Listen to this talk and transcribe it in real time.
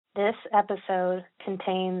This episode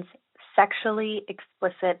contains sexually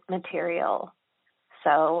explicit material,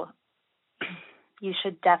 so you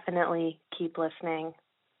should definitely keep listening.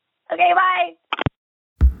 Okay, bye!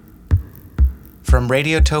 From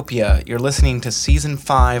Radiotopia, you're listening to Season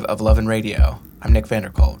 5 of Love and Radio. I'm Nick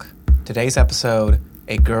Vanderkolk. Today's episode,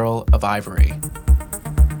 A Girl of Ivory.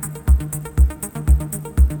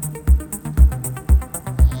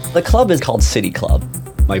 The club is called City Club.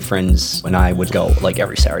 My friends and I would go like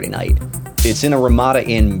every Saturday night. It's in a Ramada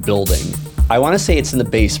Inn building. I want to say it's in the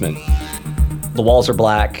basement. The walls are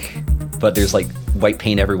black, but there's like white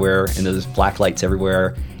paint everywhere and there's black lights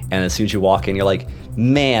everywhere. And as soon as you walk in, you're like,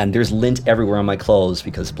 man, there's lint everywhere on my clothes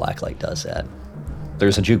because black light does that.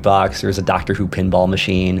 There's a jukebox, there's a Doctor Who pinball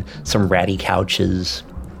machine, some ratty couches.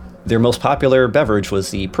 Their most popular beverage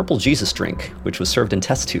was the Purple Jesus drink, which was served in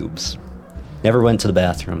test tubes. Never went to the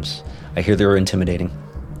bathrooms. I hear they were intimidating.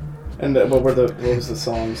 And what was the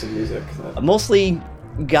songs and music? Mostly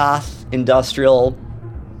goth industrial,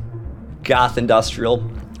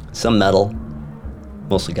 some metal,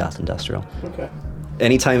 mostly goth industrial. Okay.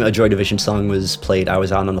 Anytime a Joy Division song was played, I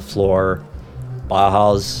was out on the floor.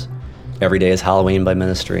 Bauhaus, Every Day is Halloween by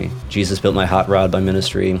Ministry, Jesus Built My Hot Rod by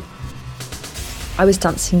Ministry. I was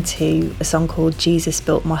dancing to a song called Jesus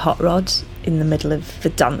Built My Hot Rod in the middle of the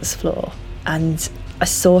dance floor, and I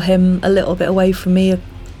saw him a little bit away from me.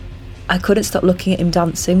 I couldn't stop looking at him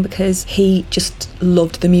dancing because he just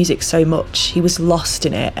loved the music so much. He was lost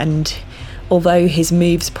in it, and although his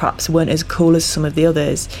moves perhaps weren't as cool as some of the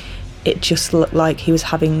others, it just looked like he was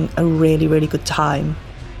having a really, really good time.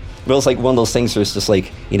 It was like one of those things where it's just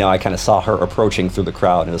like, I kind of saw her approaching through the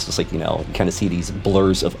crowd, and it was just like, you kind of see these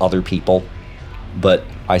blurs of other people, but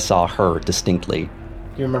I saw her distinctly.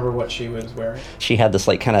 Do you remember what she was wearing? She had this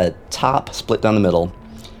like kind of top split down the middle,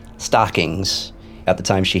 stockings. At the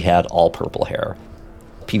time, she had all purple hair,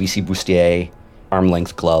 PVC bustier,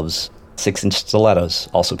 arm-length gloves, 6-inch stilettos,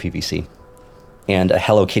 also PVC, and a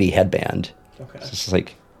Hello Kitty headband. Okay. So it's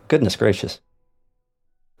like, goodness gracious.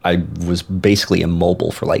 I was basically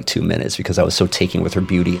immobile for like 2 minutes because I was so taken with her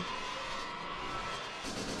beauty.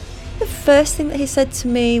 The first thing that he said to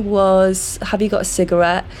me was, "Have you got a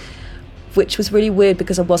cigarette?" Which was really weird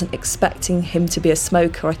because I wasn't expecting him to be a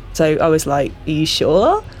smoker. So I was like, "Are you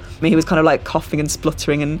sure?" He was kind of like coughing and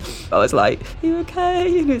spluttering, and I was like, "Are you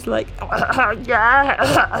okay?" And he was like,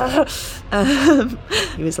 "Yeah."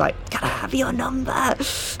 He was like, "Can I have your number?"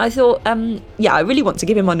 I thought, yeah, I really want to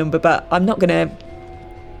give him my number, but I'm not going to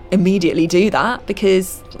immediately do that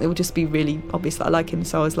because it would just be really obvious that I like him.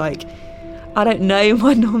 So I was like, "I don't know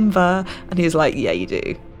my number." And he was like, "Yeah, you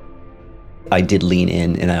do." I did lean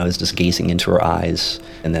in, and I was just gazing into her eyes,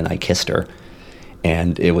 and then I kissed her,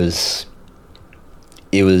 and it was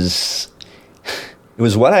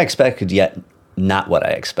what I expected, yet not what I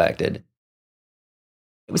expected.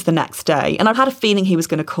 It was the next day, and I had a feeling he was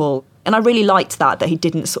going to call, and I really liked that he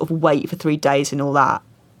didn't sort of wait for 3 days and all that.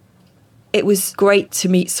 It was great to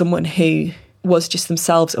meet someone who was just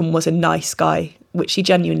themselves and was a nice guy, which he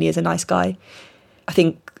genuinely is a nice guy. I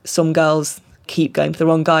think some girls keep going for the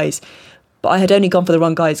wrong guys, but I had only gone for the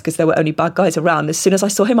wrong guys because there were only bad guys around. As soon as I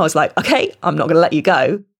saw him, I was like, okay, I'm not going to let you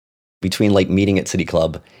go. Between like meeting at City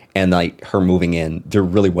Club and like her moving in, there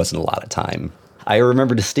really wasn't a lot of time. I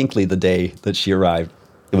remember distinctly the day that she arrived.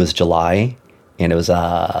 It was July, and it was a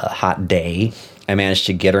hot day. I managed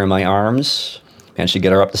to get her in my arms, managed to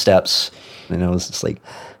get her up the steps, and I was just like,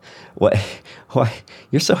 why,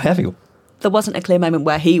 you're so heavy. There wasn't a clear moment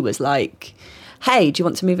where he was like, "Hey, do you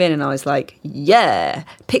want to move in?" And I was like, "Yeah,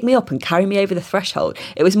 pick me up and carry me over the threshold."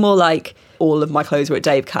 It was more like all of my clothes were at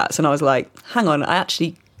Davecat's, and I was like, hang on, I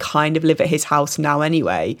actually kind of live at his house now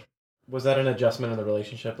anyway. Was that an adjustment in the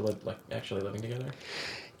relationship, like actually living together?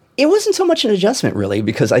 It wasn't so much an adjustment, really,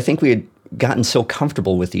 because I think we had gotten so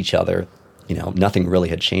comfortable with each other. Nothing really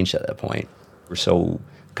had changed at that point. We're so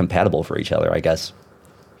compatible for each other, I guess.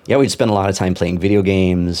 Yeah, we'd spend a lot of time playing video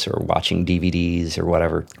games or watching DVDs or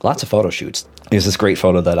whatever. Lots of photo shoots. There's this great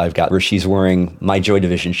photo that I've got where she's wearing my Joy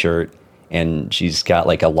Division shirt, and she's got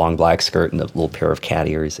like a long black skirt and a little pair of cat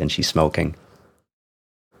ears, and she's smoking.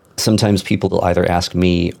 Sometimes people will either ask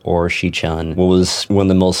me or Shi-chan, what was one of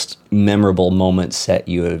the most memorable moments that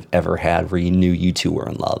you have ever had where you knew you two were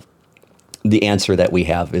in love? The answer that we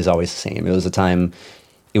have is always the same. It was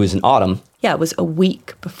in autumn. Yeah, it was a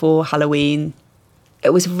week before Halloween.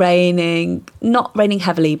 It was raining, not raining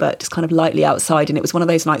heavily, but just kind of lightly outside. And it was one of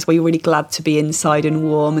those nights where you're really glad to be inside and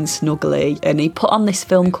warm and snuggly. And he put on this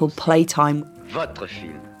film called Playtime. Votre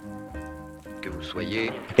film. Que vous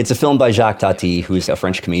soyez. It's a film by Jacques Tati, who's a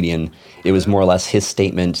French comedian. It was more or less his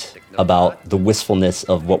statement about the wistfulness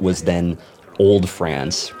of what was then old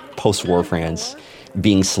France, post-war France,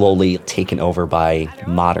 being slowly taken over by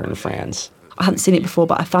modern France. I hadn't seen it before,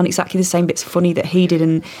 but I found exactly the same bits funny that he did,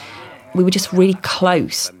 and we were just really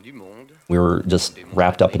close. We were just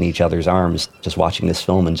wrapped up in each other's arms, just watching this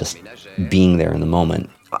film and just being there in the moment.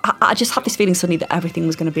 I just had this feeling suddenly that everything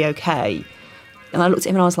was going to be okay. And I looked at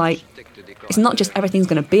him and I was like, it's not just everything's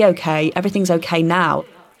going to be okay, everything's okay now.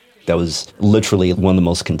 That was literally one of the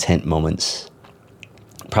most content moments,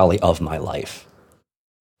 probably, of my life.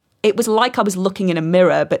 It was like I was looking in a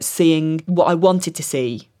mirror, but seeing what I wanted to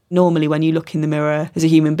see. Normally, when you look in the mirror as a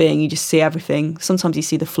human being, you just see everything. Sometimes you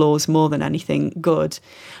see the flaws more than anything good.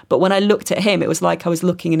 But when I looked at him, it was like I was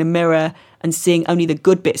looking in a mirror and seeing only the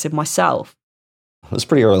good bits of myself. It was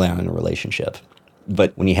pretty early on in a relationship.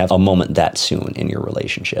 But when you have a moment that soon in your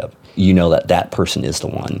relationship, you know that that person is the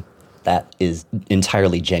one. That is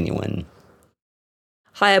entirely genuine.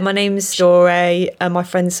 Hi, my name's Sidore, and my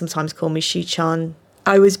friends sometimes call me Shi-chan.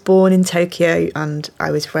 I was born in Tokyo and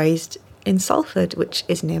I was raised in Salford, which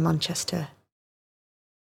is near Manchester.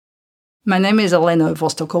 My name is Elena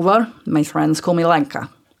Vostokova. My friends call me Lenka.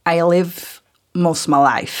 I live most of my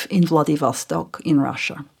life in Vladivostok in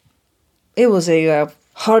Russia. It was a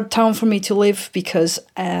hard town for me to live because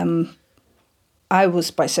I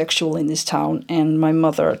was bisexual in this town and my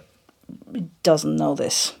mother doesn't know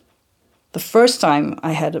this. The first time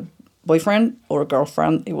I had a boyfriend or a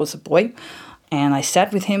girlfriend, it was a boy, and I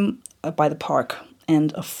sat with him by the park,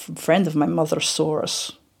 and a friend of my mother saw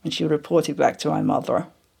us, and she reported back to my mother.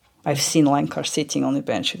 I've seen Lenka sitting on the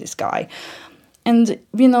bench with this guy. And,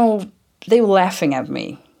 you know, they were laughing at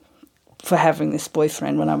me for having this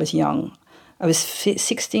boyfriend when I was young. I was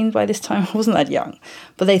 16 by this time. I wasn't that young.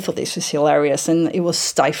 But they thought this was hilarious, and it was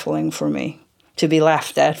stifling for me to be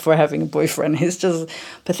laughed at for having a boyfriend. It's just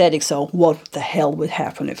pathetic. So what the hell would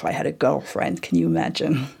happen if I had a girlfriend? Can you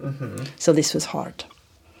imagine? Mm-hmm. So this was hard.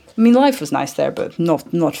 I mean, life was nice there, but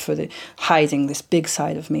not for the hiding this big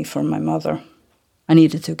side of me from my mother. I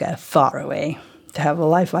needed to get far away to have a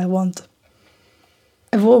life I want.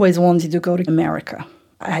 I've always wanted to go to America.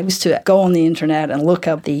 I used to go on the internet and look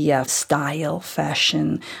up the style,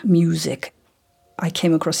 fashion, music. I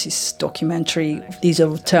came across this documentary, these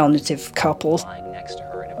alternative couples.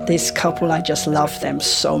 This couple, I just love them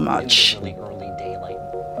so much. Really early daylight,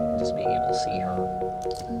 just being able to see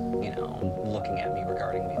her, you know, looking at me,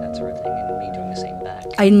 regarding me, that sort of thing, and me doing the same back.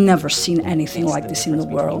 I never seen anything like this in the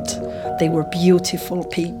world. They were beautiful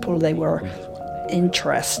people, they were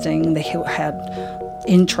interesting, they had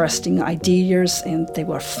interesting ideas, and they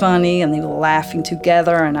were funny, and they were laughing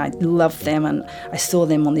together, and I loved them, and I saw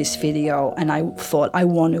them on this video, and I thought, I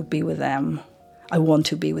want to be with them. I want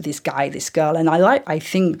to be with this guy, this girl, and I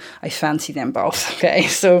think I fancy them both, okay?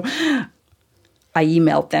 So I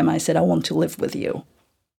emailed them, I said, I want to live with you.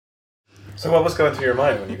 So what was going through your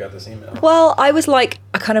mind when you got this email? Well, I was like,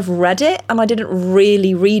 I kind of read it, and I didn't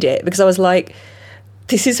really read it, because I was like,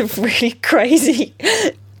 this is really crazy.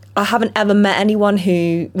 I haven't ever met anyone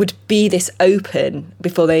who would be this open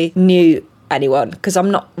before they knew anyone, because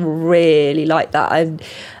I'm not really like that.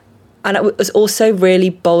 And I was also really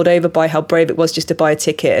bowled over by how brave it was just to buy a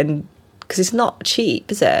ticket, and because it's not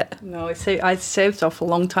cheap, is it? No, I saved off a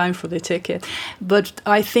long time for the ticket. But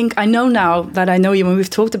I think I know now that I know you when we've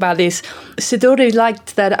talked about this. Sidore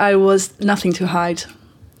liked that I was nothing to hide.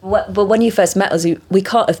 But when you first met us, we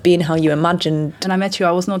can't have been how you imagined. When I met you,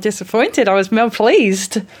 I was not disappointed. I was more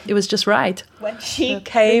pleased. It was just right. When she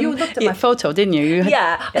came... You looked at my photo, didn't you?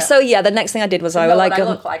 Yeah. So, the next thing I did was I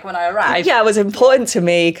looked like when I arrived. Yeah, it was important to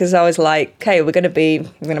me because I was like, okay, we're going to be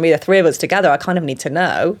the three of us together. I kind of need to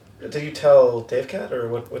know. Did you tell Davecat, or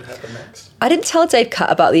what happened next? I didn't tell Davecat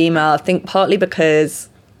about the email, I think partly because...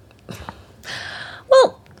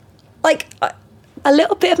 Well, like, a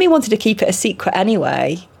little bit of me wanted to keep it a secret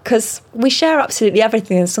anyway, because we share absolutely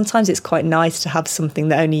everything, and sometimes it's quite nice to have something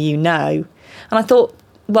that only you know. And I thought,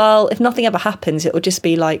 well, if nothing ever happens, it will just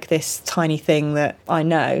be like this tiny thing that I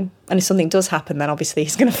know. And if something does happen, then obviously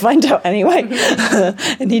he's going to find out anyway.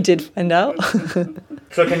 And he did find out.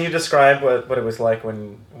 So can you describe what it was like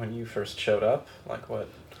when you first showed up? Like what?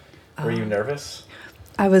 Were you nervous?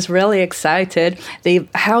 I was really excited. The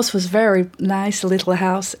house was very nice, a little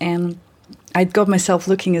house, and I got myself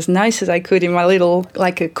looking as nice as I could in my little,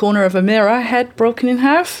 like a corner of a mirror I had broken in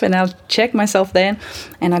half, and I'll check myself then.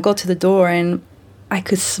 And I got to the door and I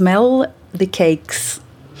could smell the cakes,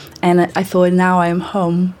 and I thought, now I am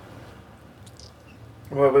home.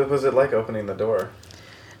 What was it like opening the door?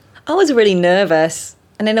 I was really nervous,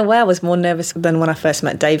 and in a way I was more nervous than when I first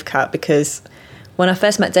met Davecat, because when I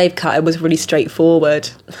first met Davecat it was really straightforward.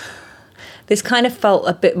 This kind of felt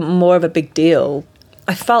a bit more of a big deal.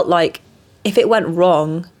 I felt like if it went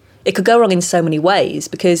wrong, it could go wrong in so many ways,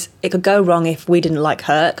 because it could go wrong if we didn't like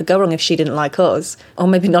her, it could go wrong if she didn't like us, or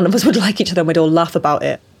maybe none of us would like each other and we'd all laugh about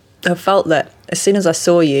it. I felt that as soon as I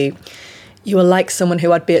saw you, you were like someone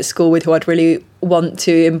who I'd be at school with, who I'd really want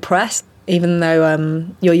to impress. Even though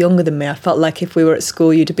you're younger than me, I felt like if we were at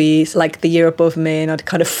school, you'd be like the year above me, and I'd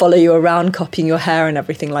kind of follow you around, copying your hair and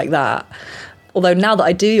everything like that. Although now that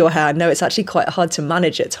I do your hair, I know it's actually quite hard to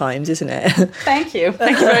manage at times, isn't it? Thank you.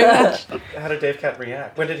 Thank you very much. How did Davecat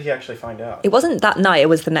react? When did he actually find out? It wasn't that night, it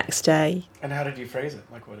was the next day. And how did you phrase it?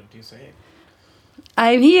 Like, what did you say?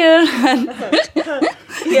 I'm here.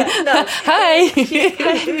 Yeah, no. Hi.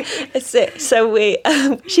 That's it. So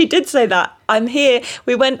she did say that. I'm here.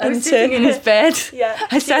 We went I was into... sitting in his bed. Yeah.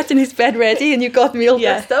 I sat in his bed ready, and you got me all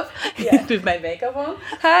dressed up Yeah. with my makeup on.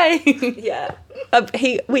 Hi. Yeah.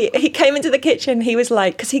 He came into the kitchen. He was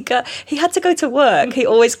like, because he had to go to work. He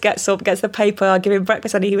always gets up, gets the paper. I give him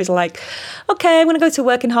breakfast, and he was like, "Okay, I'm going to go to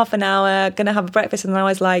work in half an hour. Going to have a breakfast." And I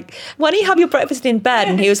was like, "Why don't you have your breakfast in bed?"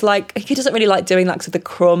 And he was like, he doesn't really like doing that because of the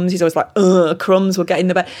crumbs. He's always like, "Ugh, crumbs will get in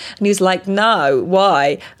the bed." And he was like, "No,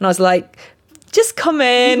 why?" And I was like, "Just come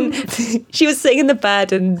in." She was sitting in the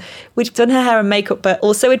bed, and we'd done her hair and makeup, but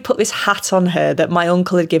also we'd put this hat on her that my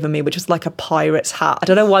uncle had given me, which was like a pirate's hat. I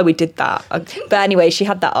don't know why we did that. But anyway, she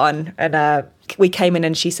had that on, and we came in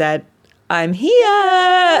and she said, "I'm here.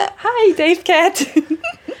 Hi, Davecat."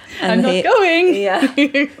 I'm not going. Yeah.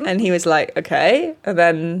 And he was like, "Okay." And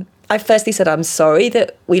then I firstly said, "I'm sorry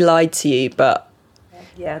that we lied to you, but..."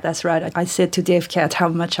 Yeah, that's right. I said to Davecat how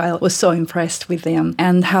much I was so impressed with him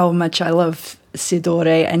and how much I love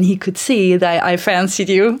Sidore, and he could see that I fancied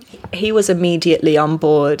you. He was immediately on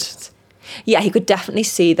board. Yeah, he could definitely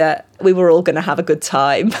see that we were all going to have a good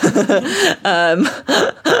time. And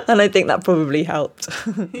I think that probably helped.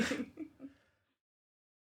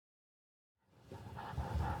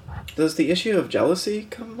 Does the issue of jealousy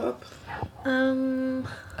come up?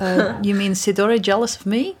 You mean Sidore jealous of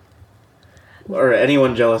me? Or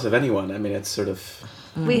anyone jealous of anyone? I mean, it's sort of...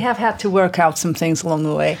 We have had to work out some things along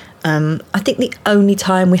the way. I think the only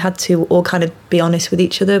time we had to all kind of be honest with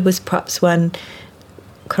each other was perhaps when,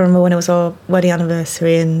 I can't remember when it was our wedding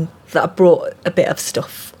anniversary, and that brought a bit of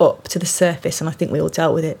stuff up to the surface, and I think we all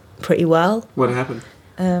dealt with it pretty well. What happened?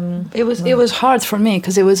 It was hard for me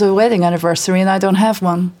because it was a wedding anniversary and I don't have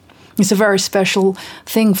one. It's a very special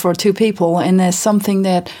thing for two people, and there's something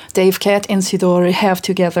that Davecat and Sidore have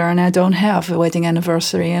together, and I don't have a wedding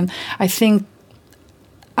anniversary. And I think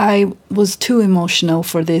I was too emotional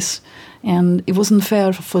for this, and it wasn't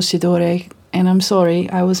fair for Sidore. And I'm sorry,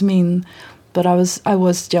 I was mean, but I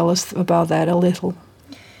was jealous about that a little.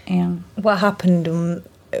 And what happened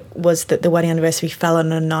was that the wedding anniversary fell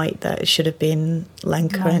on a night that it should have been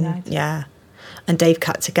Lenka and and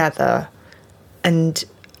Davecat together, and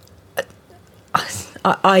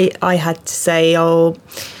I had to say,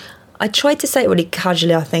 I tried to say it really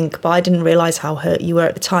casually, I think, but I didn't realise how hurt you were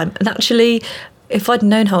at the time. And actually, if I'd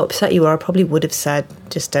known how upset you were, I probably would have said,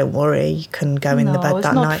 "Just don't worry, you can go in the bed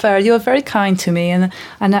that night." No, it's not fair. You were very kind to me, and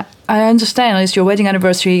I understand it's your wedding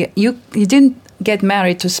anniversary. You didn't get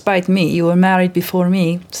married to spite me. You were married before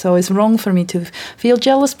me, so it's wrong for me to feel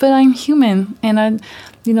jealous, but I'm human, and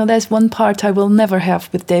there's one part I will never have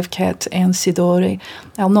with Davecat and Sidore.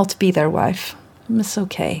 I'll not be their wife. It's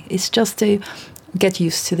okay. It's just to get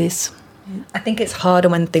used to this. I think it's harder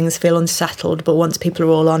when things feel unsettled, but once people are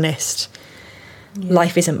all honest,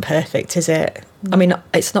 life isn't perfect, is it? I mean,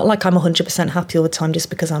 it's not like I'm 100% happy all the time just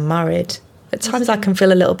because I'm married. At times I can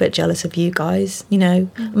feel a little bit jealous of you guys,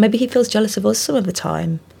 Maybe he feels jealous of us some of the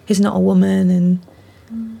time. He's not a woman,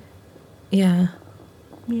 and yeah.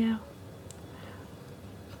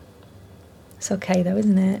 It's okay though,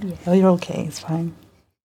 isn't it? Yeah, you're okay. It's fine.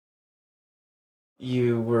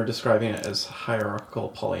 You were describing it as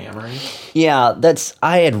hierarchical polyamory. Yeah,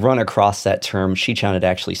 I had run across that term. Shi-chan had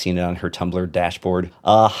actually seen it on her Tumblr dashboard.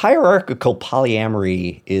 Hierarchical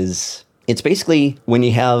polyamory it's basically when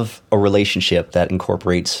you have a relationship that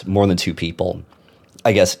incorporates more than two people.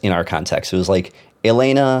 I guess in our context, it was like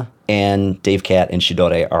Elena and Davecat and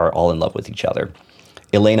Sidore are all in love with each other.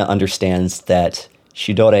 Elena understands that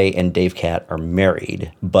Sidore and Davecat are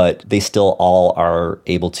married, but they still all are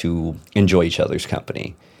able to enjoy each other's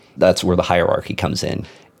company. That's where the hierarchy comes in.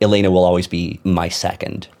 Elena will always be my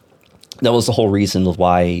second. That was the whole reason of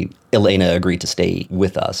why Elena agreed to stay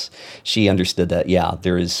with us. She understood that,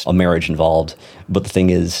 there is a marriage involved, but the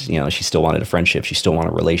thing is, she still wanted a friendship. She still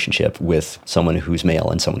wanted a relationship with someone who's male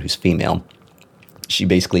and someone who's female. She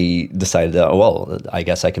basically decided that, I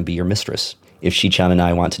guess I can be your mistress. If Shi-chan and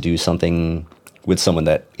I want to do something with someone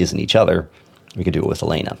that isn't each other, we could do it with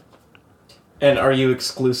Elena. And are you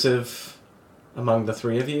exclusive among the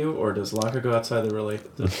three of you, or does Lanka go outside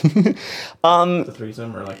the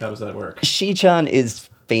threesome, or like how does that work? Shi-chan is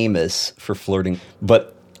famous for flirting,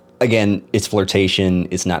 but again, it's flirtation.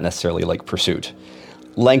 It's not necessarily like pursuit.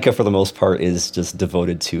 Lenka, for the most part, is just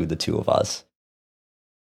devoted to the two of us.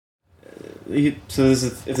 So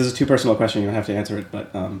if this is too personal a question, you don't have to answer it.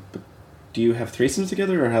 But do you have threesomes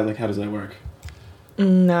together, or how does that work?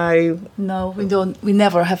 No, we don't. We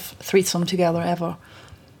never have threesome together ever.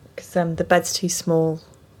 because the bed's too small.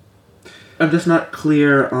 I'm just not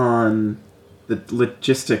clear on the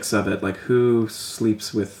logistics of it, like who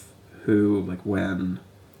sleeps with who, like when.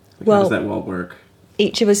 Like how does that all work?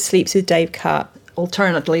 Each of us sleeps with Davecat.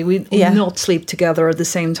 Alternately, we not sleep together at the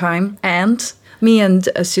same time. And me and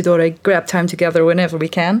Sidore grab time together whenever we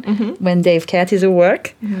can. Mm-hmm. When Davecat is at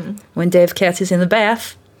work, when Davecat is in the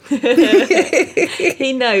bath.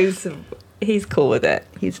 He knows. He's cool with it.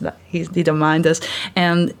 He don't mind us.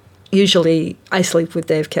 And usually I sleep with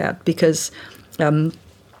Davecat because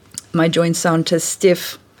my joints sound as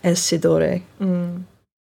stiff as Sidore. Mm.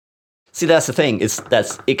 See, that's the thing.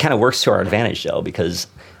 It kind of works to our advantage, though, because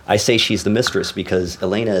I say she's the mistress because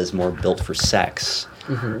Elena is more built for sex,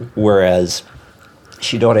 whereas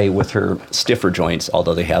Sidore, with her stiffer joints,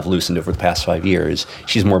 although they have loosened over the past 5 years,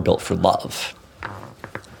 she's more built for love.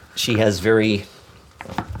 She has very,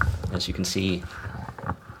 as you can see,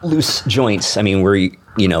 loose joints. I mean, where you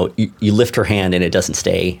lift her hand and it doesn't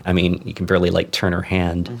stay. I mean, you can barely like turn her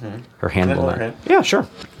hand. Her hand will not. Yeah, sure.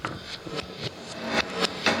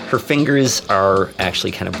 Her fingers are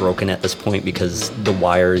actually kind of broken at this point because the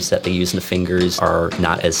wires that they use in the fingers are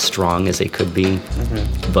not as strong as they could be.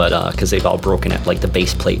 But because they've all broken at like the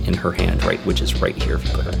base plate in her hand, right, which is right here. If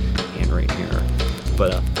you put her hand right here.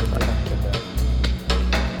 But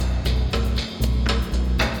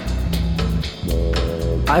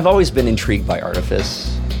I've always been intrigued by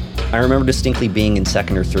artifice. I remember distinctly being in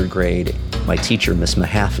 2nd or 3rd grade. My teacher, Miss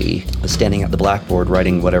Mahaffey, was standing at the blackboard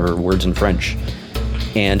writing whatever words in French.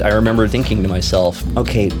 And I remember thinking to myself,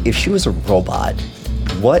 okay, if she was a robot,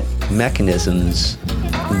 what mechanisms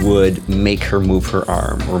would make her move her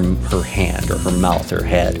arm or her hand or her mouth or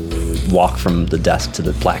head, walk from the desk to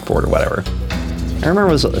the blackboard or whatever? I remember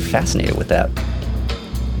I was fascinated with that.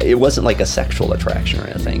 It wasn't like a sexual attraction or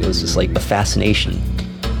anything. It was just like a fascination.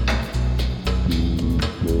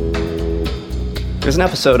 There's an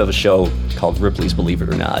episode of a show called Ripley's Believe It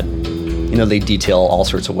or Not. You know, they detail all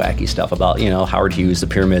sorts of wacky stuff about, Howard Hughes, the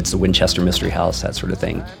pyramids, the Winchester Mystery House, that sort of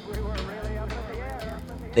thing.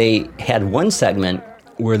 They had one segment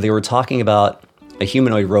where they were talking about a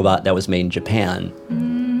humanoid robot that was made in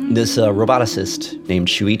Japan. This roboticist named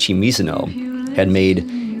Shuichi Mizuno had made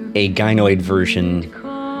a gynoid version,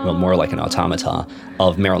 well, more like an automata,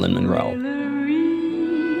 of Marilyn Monroe.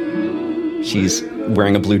 She's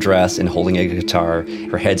wearing a blue dress and holding a guitar.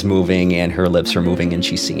 Her head's moving and her lips are moving and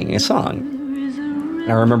she's singing a song.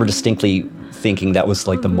 And I remember distinctly thinking that was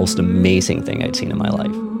like the most amazing thing I'd seen in my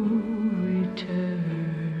life.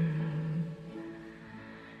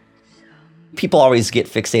 People always get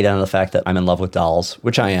fixated on the fact that I'm in love with dolls,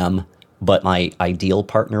 which I am, but my ideal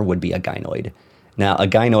partner would be a gynoid. Now, a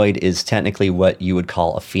gynoid is technically what you would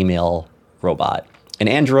call a female robot. An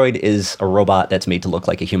android is a robot that's made to look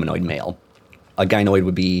like a humanoid male. A gynoid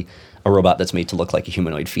would be a robot that's made to look like a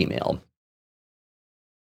humanoid female.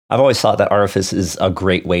 I've always thought that artifice is a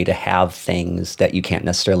great way to have things that you can't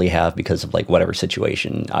necessarily have because of like whatever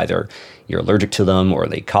situation. Either you're allergic to them, or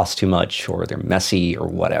they cost too much, or they're messy, or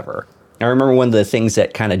whatever. I remember one of the things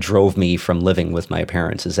that kind of drove me from living with my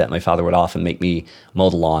parents is that my father would often make me mow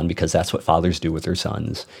the lawn because that's what fathers do with their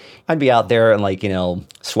sons. I'd be out there and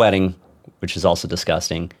sweating, which is also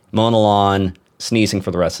disgusting, mowing the lawn, sneezing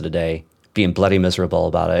for the rest of the day, being bloody miserable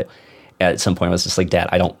about it. At some point I was just like, Dad,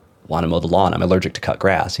 I don't want to mow the lawn. I'm allergic to cut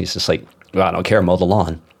grass. He's just like, well, I don't care, mow the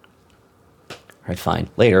lawn. All right, fine.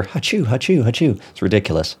 Later, hachoo, hachoo, hachoo. It's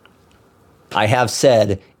ridiculous. I have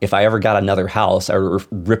said if I ever got another house, I would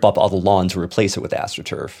rip up all the lawns and replace it with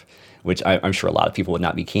AstroTurf, which I'm sure a lot of people would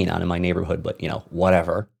not be keen on in my neighborhood, but,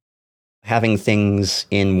 whatever. Having things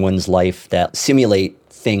in one's life that simulate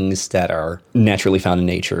things that are naturally found in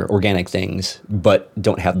nature, organic things, but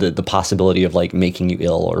don't have the possibility of making you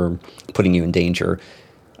ill or putting you in danger.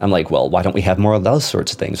 I'm like, well, why don't we have more of those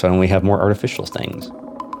sorts of things? Why don't we have more artificial things?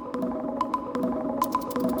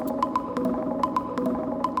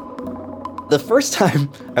 The first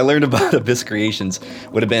time I learned about Abyss Creations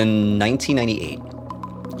would have been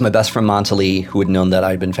 1998. My best friend Montalie, who had known that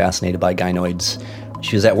I'd been fascinated by gynoids,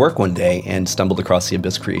 she was at work one day and stumbled across the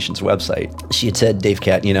Abyss Creations website. She had said,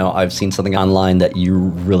 Davecat, I've seen something online that you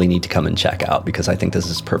really need to come and check out because I think this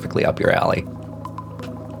is perfectly up your alley.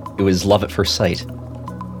 It It was love at first sight.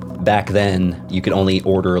 Back then, you could only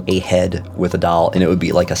order a head with a doll, and it would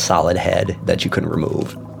be like a solid head that you couldn't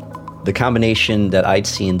remove. The combination that I'd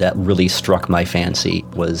seen that really struck my fancy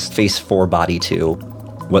was Face 4, Body 2,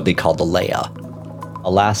 what they called the Leia.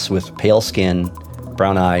 A lass with pale skin,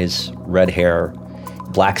 brown eyes, red hair,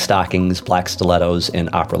 black stockings, black stilettos, and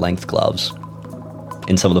opera-length gloves.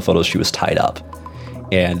 In some of the photos, she was tied up.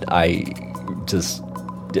 And I just...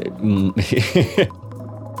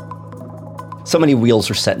 So many wheels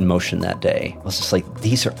were set in motion that day. I was just like,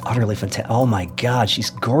 these are utterly fantastic. Oh my God,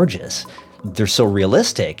 she's gorgeous. They're so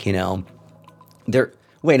realistic, you know.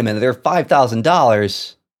 Wait a minute, they're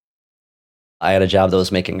 $5,000. I had a job that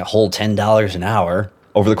was making a whole $10 an hour.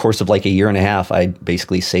 Over the course of like a year and a half, I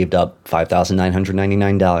basically saved up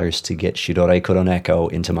 $5,999 to get Sidore Koroneko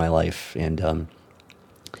into my life. And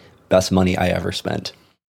best money I ever spent.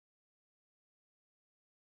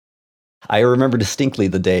 I remember distinctly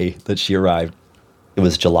the day that she arrived. It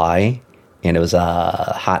was July, and it was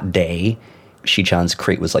a hot day. Shi-chan's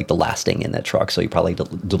crate was like the last thing in that truck, so he probably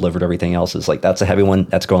delivered everything else. It's like, that's a heavy one,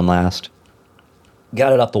 that's going last.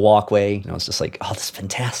 Got it up the walkway, and I was just like, oh, this is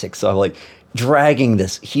fantastic. So I'm like dragging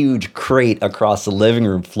this huge crate across the living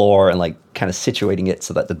room floor and like kind of situating it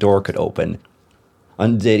so that the door could open.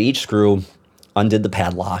 Undid each screw, undid the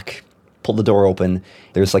padlock, pulled the door open.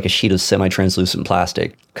 There's like a sheet of semi-translucent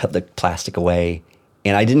plastic, cut the plastic away.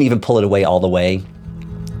 And I didn't even pull it away all the way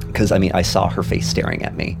because, I mean, I saw her face staring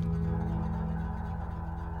at me.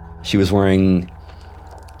 She was wearing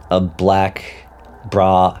a black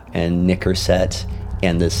bra and knicker set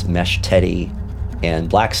and this mesh teddy and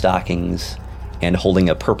black stockings and holding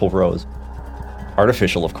a purple rose.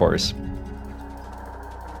 Artificial, of course.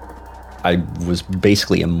 I was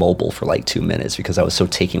basically immobile for like 2 minutes because I was so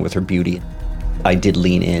taken with her beauty. I did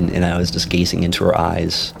lean in and I was just gazing into her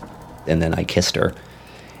eyes, and then I kissed her.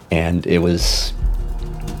 And it was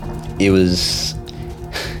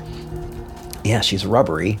yeah, she's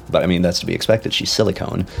rubbery, but I mean, that's to be expected. She's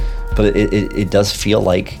silicone, but it does feel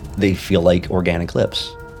like they feel like organic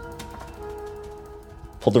lips.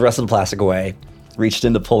 Pulled the rest of the plastic away, reached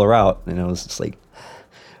in to pull her out, and I was just like,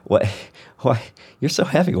 what? Why? You're so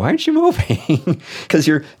heavy. Why aren't you moving? Because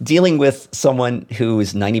you're dealing with someone who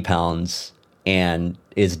is 90 pounds and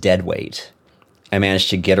is dead weight. I managed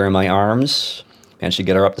to get her in my arms, managed to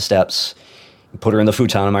get her up the steps, put her in the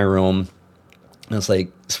futon in my room. And I was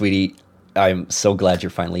like, sweetie, I'm so glad you're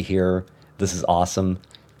finally here. This is awesome.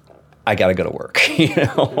 I got to go to work, you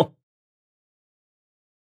know?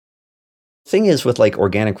 Thing is with like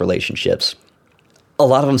organic relationships, a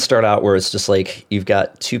lot of them start out where it's just like you've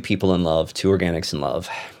got two people in love, two organics in love.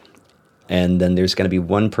 And then there's going to be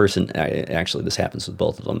one person, actually this happens with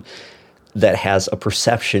both of them, that has a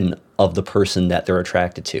perception of the person that they're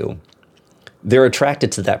attracted to. They're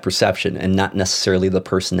attracted to that perception and not necessarily the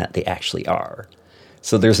person that they actually are.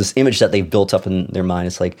 So there's this image that they've built up in their mind.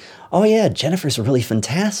 It's like, oh yeah, Jennifer's really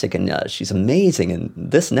fantastic and she's amazing and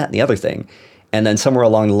this and that and the other thing. And then somewhere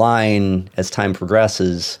along the line, as time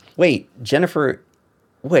progresses, wait,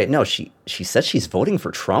 no, she said she's voting for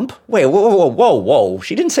Trump? Wait, whoa.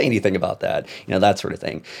 She didn't say anything about that. You know, that sort of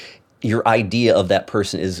thing. Your idea of that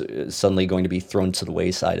person is suddenly going to be thrown to the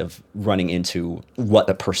wayside of running into what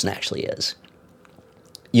the person actually is.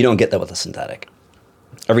 You don't get that with a synthetic.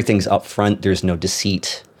 Everything's up front. There's no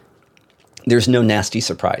deceit. There's no nasty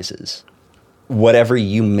surprises. Whatever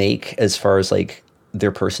you make as far as like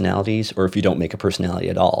their personalities, or if you don't make a personality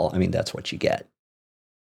at all, I mean, that's what you get.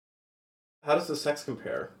 How does the sex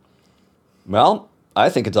compare? Well, I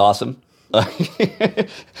think it's awesome.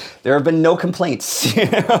 There have been no complaints.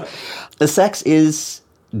 The sex is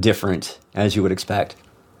different, as you would expect.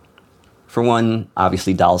 For one,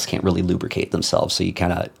 obviously dolls can't really lubricate themselves, so you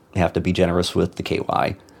kind of have to be generous with the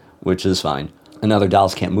KY, which is fine. Another,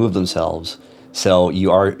 dolls can't move themselves, so you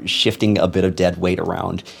are shifting a bit of dead weight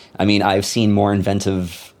around. I mean, I've seen more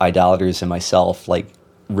inventive idolaters than myself, like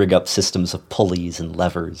rig up systems of pulleys and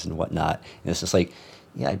levers and whatnot. And it's just like,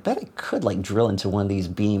 yeah, I bet I could like drill into one of these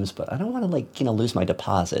beams, but I don't want to like, lose my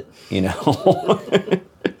deposit,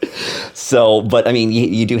 So, but I mean,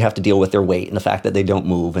 you do have to deal with their weight and the fact that they don't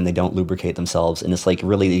move and they don't lubricate themselves. And it's like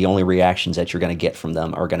really the only reactions that you're going to get from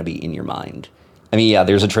them are going to be in your mind. I mean, yeah,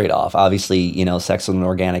 there's a trade-off. Obviously, sex with an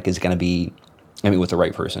organic is going to be, with the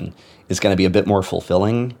right person, is going to be a bit more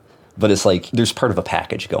fulfilling. But it's like there's part of a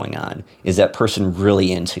package going on. Is that person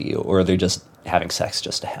really into you, or are they just having sex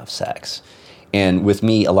just to have sex? And with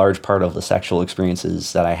me, a large part of the sexual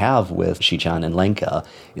experiences that I have with Shi-chan and Lenka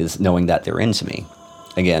is knowing that they're into me.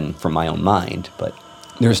 Again, from my own mind, but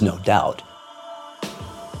there's no doubt.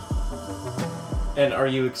 And are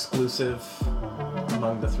you exclusive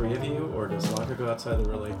among the three of you, or does Lanka go outside the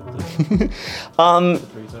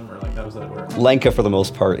threesome, or like how does that work? Lenka, for the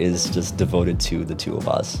most part, is just devoted to the two of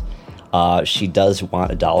us. She does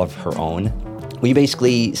want a doll of her own. We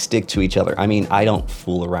basically stick to each other. I mean, I don't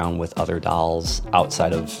fool around with other dolls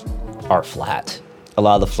outside of our flat. A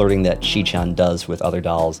lot of the flirting that Shi-chan does with other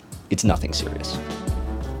dolls, it's nothing serious.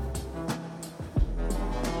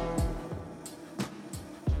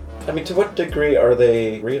 I mean, to what degree are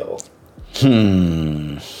they real?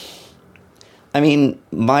 I mean,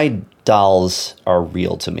 my dolls are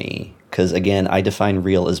real to me. Because, again, I define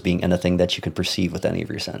real as being anything that you can perceive with any of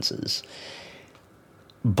your senses.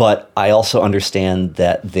 But I also understand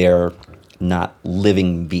that they're not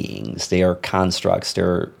living beings. They are constructs.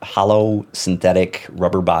 They're hollow, synthetic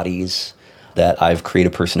rubber bodies that I've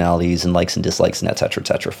created personalities and likes and dislikes and et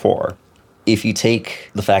cetera, for. If you take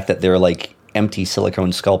the fact that they're like empty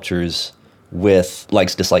silicone sculptures with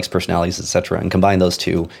likes, dislikes, personalities, etc., and combine those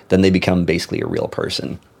two, then they become basically a real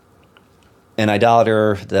person. An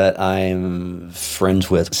idolater that I'm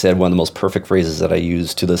friends with said one of the most perfect phrases that I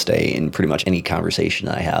use to this day in pretty much any conversation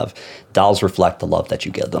I have. Dolls reflect the love that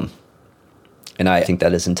you give them. And I think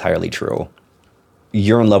that is entirely true.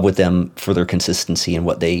 You're in love with them for their consistency and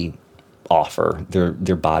what they offer,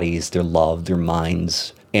 their bodies, their love, their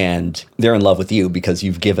minds, and they're in love with you because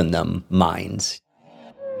you've given them minds.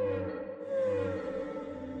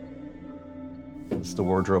 It's the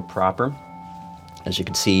wardrobe proper. As you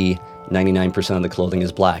can see, 99% of the clothing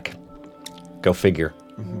is black. Go figure.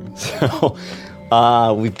 Mm-hmm.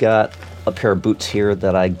 So we've got a pair of boots here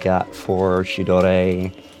that I got for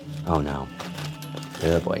Sidore. Oh no.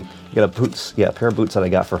 Oh boy. I got a pair of boots that I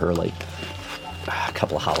got for her like a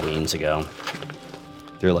couple of Halloweens ago.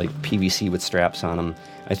 They're like PVC with straps on them.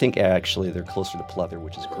 I think actually they're closer to pleather,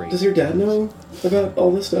 which is great. Does your dad know about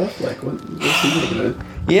all this stuff? Like, what's he thinking of it?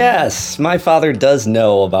 Yes, my father does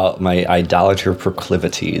know about my idolater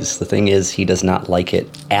proclivities. The thing is, he does not like it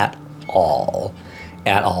at all.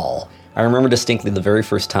 At all. I remember distinctly the very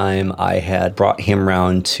first time I had brought him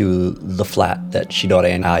round to the flat that Sidore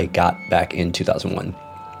and I got back in 2001.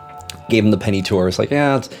 Gave him the penny tour. It's like,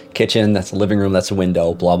 yeah, it's kitchen, that's the living room, that's a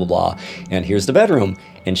window, blah, blah, blah. And here's the bedroom.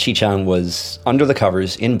 And Shi-chan was under the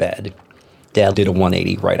covers in bed. Dad did a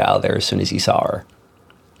 180 right out of there as soon as he saw her.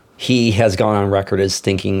 He has gone on record as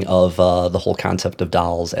thinking of the whole concept of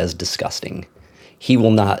dolls as disgusting. He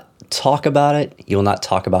will not talk about it. He will not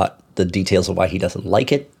talk about the details of why he doesn't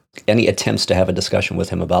like it. Any attempts to have a discussion with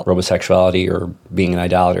him about homosexuality or being an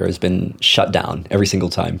idolater has been shut down every single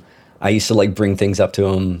time. I used to like bring things up to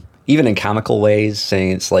him, even in comical ways,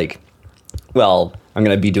 saying it's like, well, I'm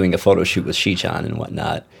going to be doing a photo shoot with Shi-chan and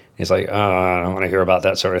whatnot. And he's like, oh, I don't want to hear about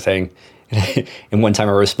that sort of thing. And one time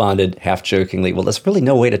I responded, half jokingly, well, there's really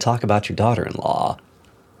no way to talk about your daughter-in-law.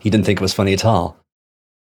 He didn't think it was funny at all.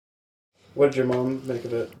 What did your mom make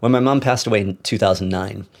of it? When my mom passed away in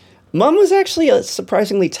 2009, Mom was actually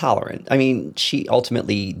surprisingly tolerant. I mean, she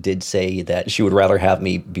ultimately did say that she would rather have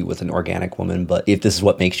me be with an organic woman, but if this is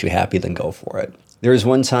what makes you happy, then go for it. There was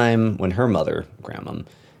one time when her mother, Grandma,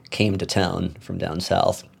 came to town from down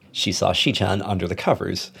south. She saw Shi-chan under the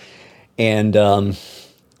covers. And the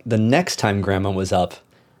next time Grandma was up,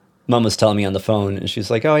 Mom was telling me on the phone, and she was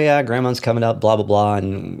like, oh yeah, Grandma's coming up, blah, blah, blah,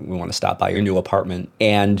 and we want to stop by your new apartment.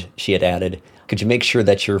 And she had added, could you make sure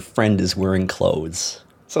that your friend is wearing clothes?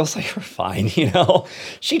 So I was like, we're fine, you know.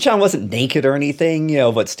 Shi-chan wasn't naked or anything, you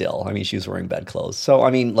know, but still, I mean, she was wearing bedclothes. So, I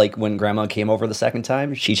mean, like when Grandma came over the second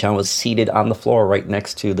time, Shi-chan was seated on the floor right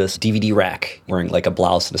next to this DVD rack, wearing like a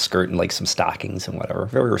blouse and a skirt and like some stockings and whatever.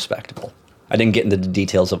 Very respectable. I didn't get into the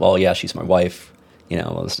details of, oh yeah, she's my wife. You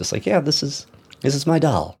know, I was just like, yeah, this is my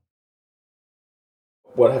doll.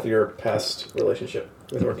 What have your past relationship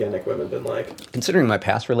with organic women been like? Considering my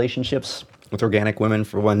past relationships with organic women,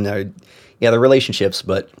 for one, they're relationships,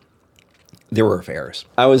 but there were affairs.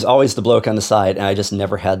 I was always the bloke on the side, and I just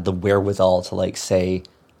never had the wherewithal to like say,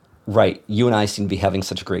 right, you and I seem to be having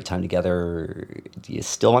such a great time together. Do you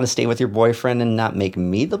still want to stay with your boyfriend and not make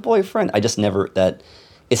me the boyfriend? I just never,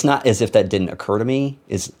 it's not as if that didn't occur to me.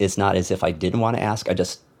 It's not as if I didn't want to ask. I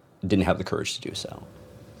just didn't have the courage to do so.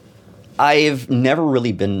 I've never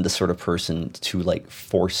really been the sort of person to like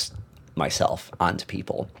force myself onto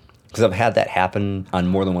people, because I've had that happen on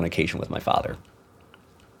more than one occasion with my father.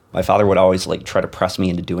 My father would always like try to press me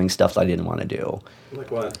into doing stuff that I didn't want to do.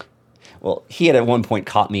 Like what? Well, he had at one point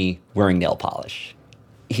caught me wearing nail polish.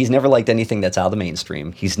 He's never liked anything that's out of the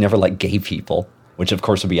mainstream. He's never liked gay people, which of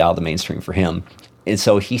course would be out of the mainstream for him. And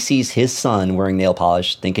so he sees his son wearing nail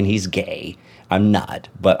polish thinking he's gay. I'm not,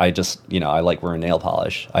 but I just, I like wearing nail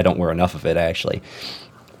polish. I don't wear enough of it, actually.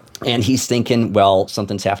 And he's thinking, well,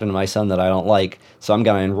 something's happening to my son that I don't like, so I'm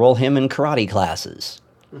going to enroll him in karate classes.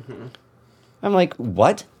 Mm-hmm. I'm like,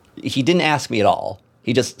 what? He didn't ask me at all.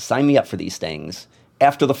 He just signed me up for these things.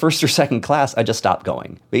 After the first or second class, I just stopped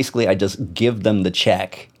going. Basically, I just give them the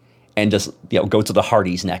check and just, go to the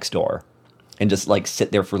Hardee's next door and just,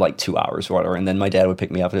 sit there for, 2 hours or whatever. And then my dad would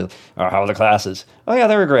pick me up and, how are the classes? Oh, yeah,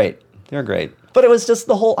 they were great. They were great. But it was just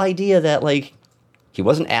the whole idea that, he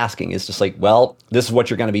wasn't asking. It's just well, this is what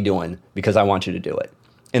you're going to be doing because I want you to do it.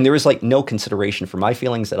 And there was, no consideration for my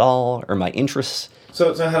feelings at all or my interests.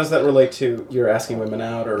 So how does that relate to your asking women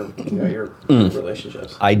out or your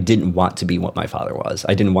relationships? I didn't want to be what my father was.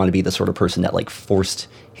 I didn't want to be the sort of person that forced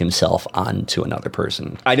himself onto another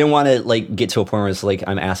person. I didn't want to get to a point where it's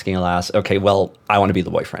I'm asking a lass, okay, well, I want to be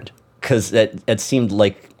the boyfriend. Because that seemed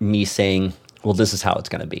like me saying, well, this is how it's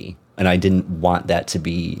going to be. And I didn't want that to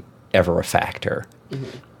be ever a factor.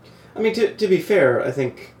 Mm-hmm. I mean, to be fair, I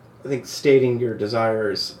think stating your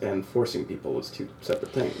desires and forcing people is two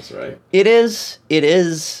separate things, right? It is.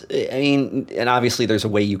 I mean, and obviously there's a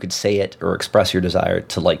way you could say it or express your desire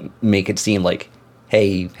to make it seem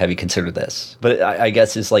hey, have you considered this? But I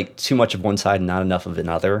guess it's too much of one side and not enough of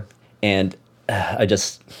another. And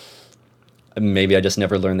maybe I just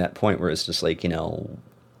never learned that point where it's just this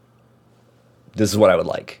is what I would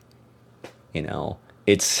like.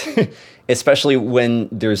 It's especially when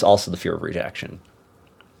there's also the fear of rejection.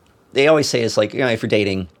 They always say it's if you're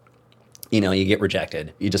dating, you get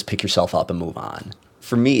rejected. You just pick yourself up and move on.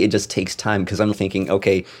 For me, it just takes time because I'm thinking,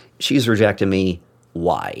 okay, she's rejected me.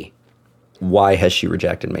 Why? Why has she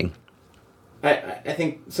rejected me? I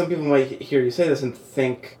think some people might hear you say this and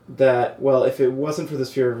think that, well, if it wasn't for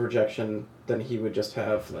this fear of rejection, then he would just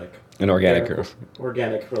have an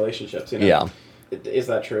organic relationships. Yeah. Is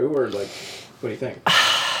that true, or what do you think?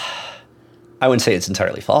 I wouldn't say it's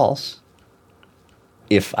entirely false.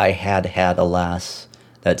 If I had a lass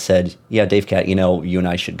that said, yeah, Davecat, you and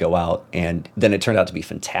I should go out, and then it turned out to be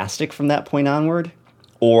fantastic from that point onward,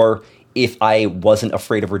 or if I wasn't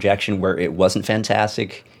afraid of rejection where it wasn't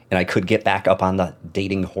fantastic and I could get back up on the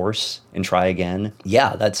dating horse and try again,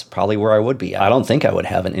 yeah, that's probably where I would be. I don't think I would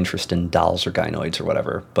have an interest in dolls or gynoids or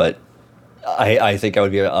whatever, but I think I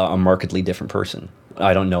would be a markedly different person.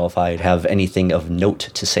 I don't know if I'd have anything of note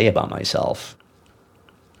to say about myself.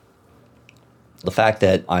 The fact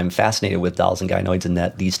that I'm fascinated with dolls and gynoids and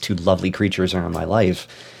that these two lovely creatures are in my life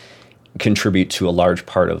contribute to a large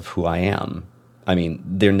part of who I am. I mean,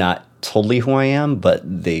 they're not totally who I am, but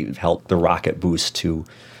they've helped the rocket boost to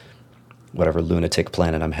whatever lunatic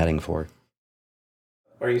planet I'm heading for.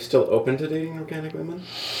 Are you still open to dating organic women?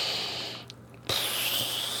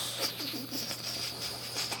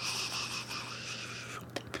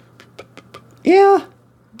 Yeah,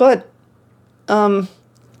 but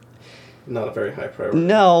not a very high priority.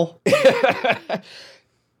 No.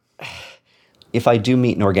 If I do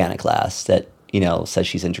meet an organic lass that, says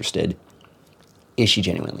she's interested, is she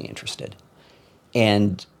genuinely interested?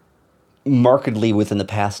 And markedly within the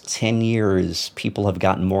past 10 years, people have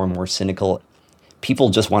gotten more and more cynical. People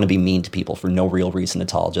just want to be mean to people for no real reason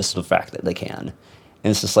at all, just the fact that they can.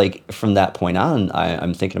 And it's just from that point on,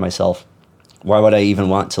 I'm thinking to myself, why would I even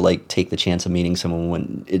want to take the chance of meeting someone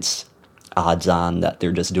when it's odds on that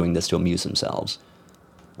they're just doing this to amuse themselves?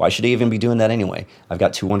 Why should I even be doing that anyway? I've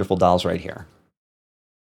got two wonderful dolls right here.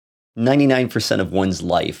 99% of one's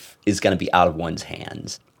life is going to be out of one's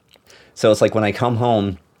hands. So it's when I come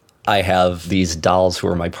home, I have these dolls who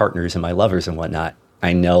are my partners and my lovers and whatnot.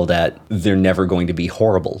 I know that they're never going to be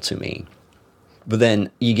horrible to me. But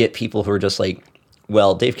then you get people who are just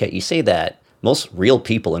well, Davecat, you say that. Most real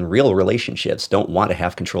people in real relationships don't want to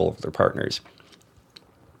have control over their partners.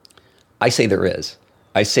 I say there is.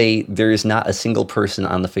 I say there is not a single person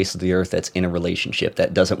on the face of the earth that's in a relationship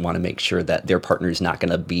that doesn't want to make sure that their partner is not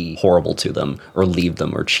going to be horrible to them or leave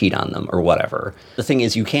them or cheat on them or whatever. The thing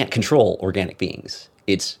is, you can't control organic beings.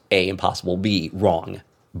 It's A, impossible, B, wrong.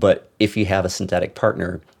 But if you have a synthetic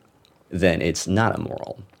partner, then it's not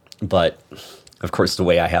immoral. But, of course, the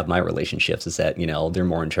way I have my relationships is that, they're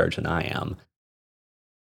more in charge than I am.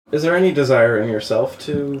 Is there any desire in yourself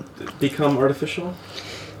to become artificial?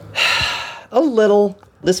 A little.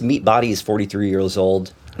 This meat body is 43 years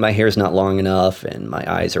old. My hair's not long enough, and my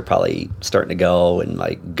eyes are probably starting to go, and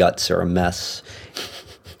my guts are a mess.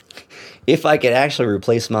 If I could actually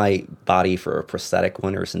replace my body for a prosthetic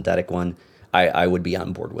one or a synthetic one, I would be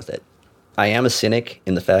on board with it. I am a cynic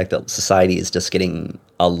in the fact that society is just getting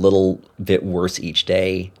a little bit worse each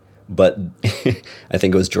day. But I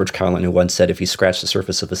think it was George Carlin who once said, if you scratch the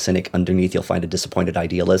surface of a cynic, underneath you'll find a disappointed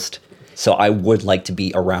idealist. So I would like to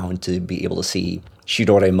be around to be able to see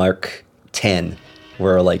Sidore Mark 10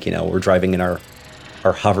 where like, you know, we're driving in our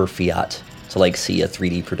hover Fiat to like see a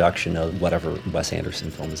 3D production of whatever Wes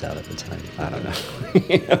Anderson film was out at the time. I don't know.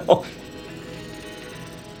 You know?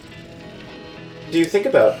 Do you think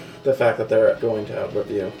about the fact that they're going to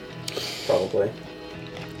outlive you? Probably.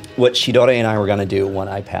 What Sidore and I were going to do when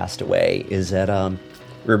I passed away is that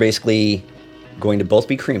we were basically going to both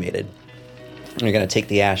be cremated. And we're going to take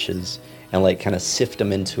the ashes and like kind of sift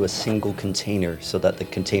them into a single container so that the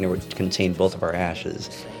container would contain both of our ashes.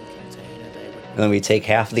 And then we take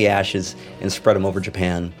half of the ashes and spread them over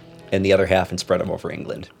Japan, and the other half and spread them over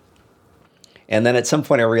England. And then at some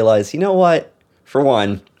point I realized, you know what? For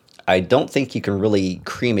one, I don't think you can really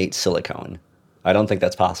cremate silicone. I don't think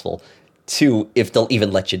that's possible. Two, if they'll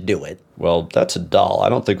even let you do it. Well, that's a doll. I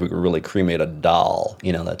don't think we could really cremate a doll.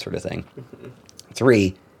 You know, that sort of thing.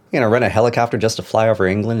 Three, rent a helicopter just to fly over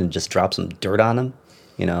England and just drop some dirt on them?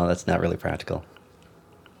 You know, that's not really practical.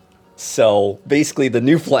 So basically the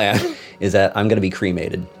new plan is that I'm going to be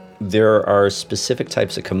cremated. There are specific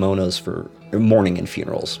types of kimonos for mourning and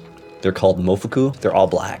funerals. They're called mofuku. They're all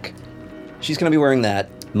black. She's going to be wearing that.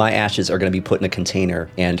 My ashes are going to be put in a container,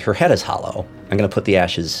 and her head is hollow. I'm going to put the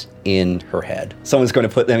ashes in her head. She's going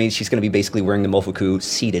to be basically wearing the mofuku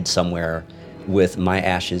seated somewhere with my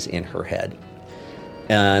ashes in her head.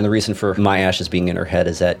 And the reason for my ashes being in her head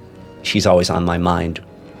is that she's always on my mind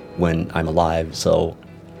when I'm alive, so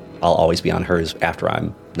I'll always be on hers after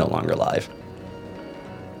I'm no longer alive.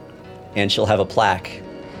 And she'll have a plaque.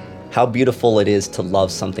 How beautiful it is to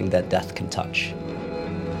love something that death can touch.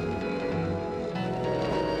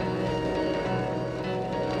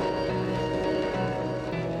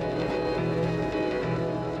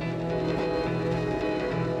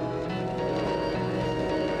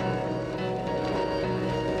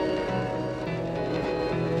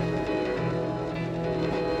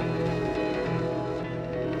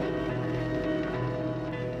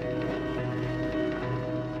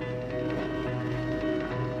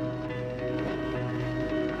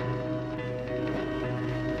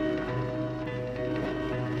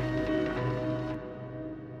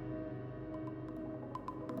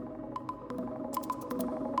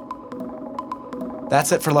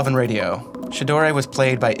 That's it for Love and Radio. Sidore was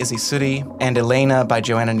played by Izzy Sudi and Elena by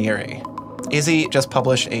Joanna Neary. Izzy just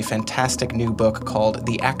published a fantastic new book called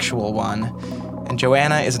The Actual One, and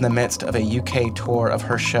Joanna is in the midst of a UK tour of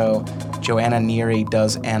her show, Joanna Neary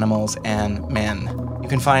Does Animals and Men. You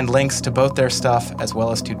can find links to both their stuff as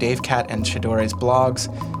well as to Davecat and Sidore's blogs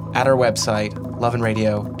at our website,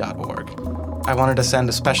 loveandradio.org. I wanted to send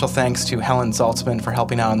a special thanks to Helen Zaltzman for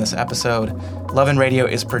helping out on this episode. Love and Radio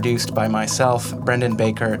is produced by myself, Brendan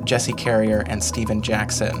Baker, Jesse Carrier, and Stephen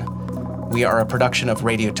Jackson. We are a production of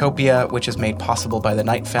Radiotopia, which is made possible by the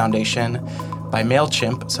Knight Foundation, by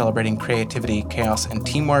MailChimp, celebrating creativity, chaos, and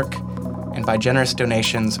teamwork, and by generous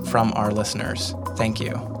donations from our listeners. Thank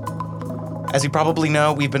you. As you probably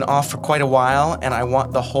know, we've been off for quite a while, and I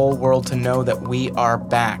want the whole world to know that we are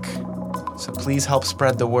back. So please help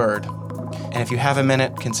spread the word. And if you have a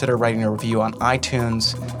minute, consider writing a review on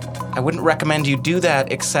iTunes. I wouldn't recommend you do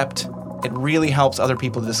that, except it really helps other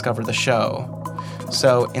people to discover the show.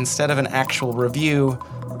 So instead of an actual review,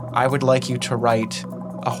 I would like you to write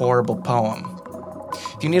a horrible poem.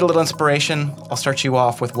 If you need a little inspiration, I'll start you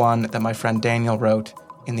off with one that my friend Daniel wrote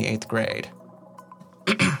in the 8th grade.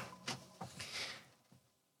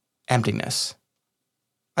 Emptiness.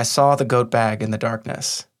 I saw the goat bag in the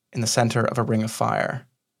darkness, in the center of a ring of fire,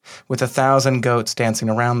 with 1,000 goats dancing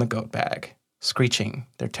around the goat bag, screeching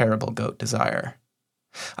their terrible goat desire.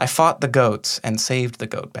 I fought the goats and saved the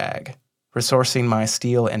goat bag, resourcing my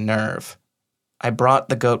steel and nerve. I brought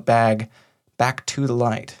the goat bag back to the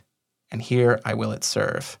light, and here I will it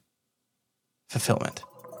serve. Fulfillment.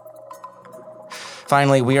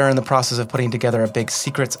 Finally, we are in the process of putting together a big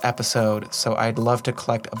secrets episode, so I'd love to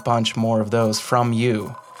collect a bunch more of those from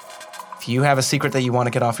you. If you have a secret that you want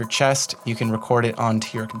to get off your chest, you can record it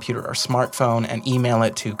onto your computer or smartphone and email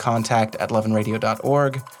it to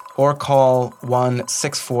contact@loveandradio.org or call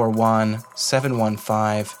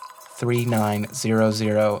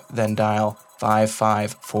 1-641-715-3900, then dial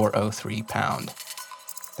 55403#.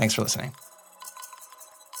 Thanks for listening.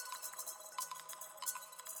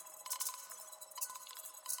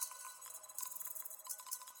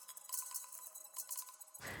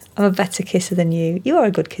 I'm a better kisser than you. You are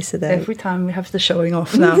a good kisser, though. Every time we have the showing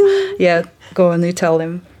off now. Yeah, go on, you tell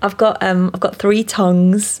him. I've got 3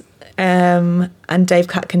 tongues, and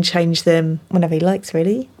Davecat can change them whenever he likes,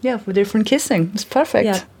 really. Yeah, for different kissing. It's perfect.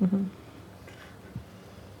 Yeah. Mm-hmm.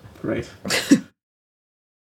 Great.